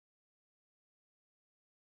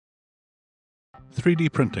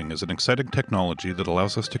3D printing is an exciting technology that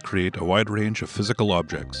allows us to create a wide range of physical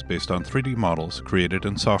objects based on 3D models created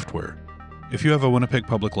in software. If you have a Winnipeg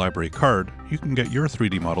Public Library card, you can get your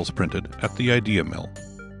 3D models printed at the ideaMILL.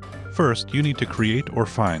 First, you need to create or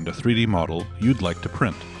find a 3D model you'd like to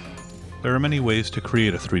print. There are many ways to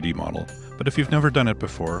create a 3D model, but if you've never done it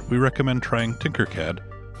before, we recommend trying Tinkercad,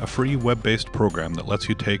 a free web-based program that lets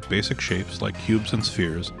you take basic shapes like cubes and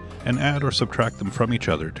spheres and add or subtract them from each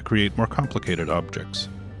other to create more complicated objects.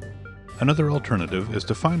 Another alternative is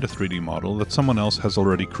to find a 3D model that someone else has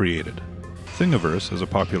already created. Thingiverse is a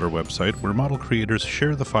popular website where model creators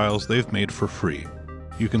share the files they've made for free.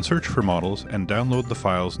 You can search for models and download the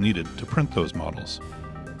files needed to print those models.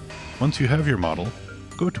 Once you have your model,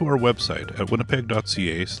 go to our website at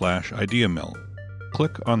winnipeg.ca/ideaMILL.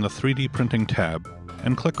 Click on the 3D Printing tab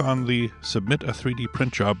and click on the Submit a 3D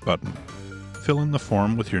Print Job button. Fill in the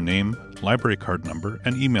form with your name, library card number,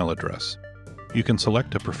 and email address. You can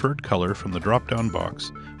select a preferred color from the drop-down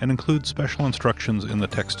box and include special instructions in the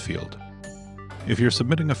text field. If you're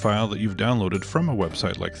submitting a file that you've downloaded from a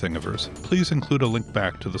website like Thingiverse, please include a link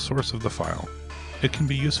back to the source of the file. It can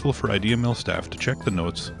be useful for ideaMILL staff to check the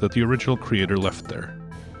notes that the original creator left there.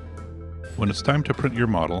 When it's time to print your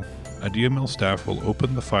model, ideaMILL staff will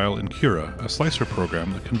open the file in Cura, a slicer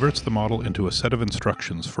program that converts the model into a set of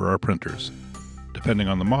instructions for our printers. Depending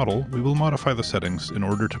on the model, we will modify the settings in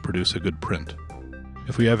order to produce a good print.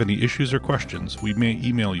 If we have any issues or questions, we may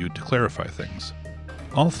email you to clarify things.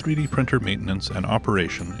 All 3D printer maintenance and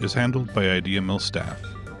operation is handled by ideaMILL staff.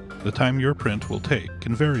 The time your print will take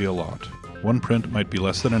can vary a lot. One print might be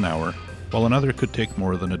less than an hour, while another could take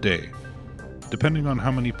more than a day. Depending on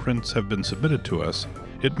how many prints have been submitted to us,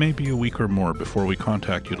 it may be a week or more before we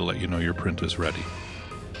contact you to let you know your print is ready.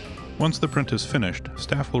 Once the print is finished,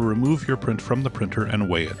 staff will remove your print from the printer and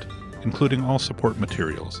weigh it, including all support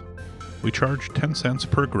materials. We charge 10 cents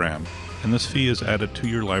per gram, and this fee is added to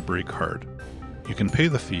your library card. You can pay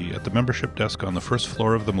the fee at the membership desk on the first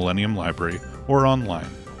floor of the Millennium Library or online.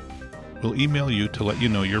 We'll email you to let you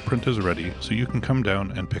know your print is ready so you can come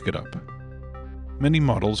down and pick it up. Many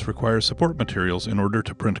models require support materials in order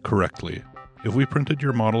to print correctly. If we printed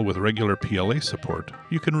your model with regular PLA support,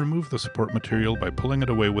 you can remove the support material by pulling it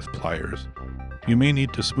away with pliers. You may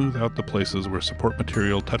need to smooth out the places where support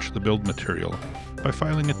material touched the build material by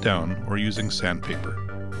filing it down or using sandpaper.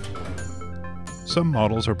 Some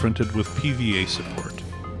models are printed with PVA support.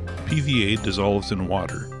 PVA dissolves in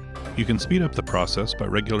water. You can speed up the process by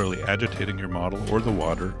regularly agitating your model or the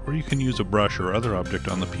water, or you can use a brush or other object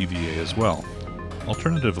on the PVA as well.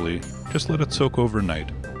 Alternatively, just let it soak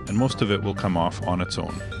overnight, and most of it will come off on its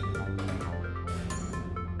own.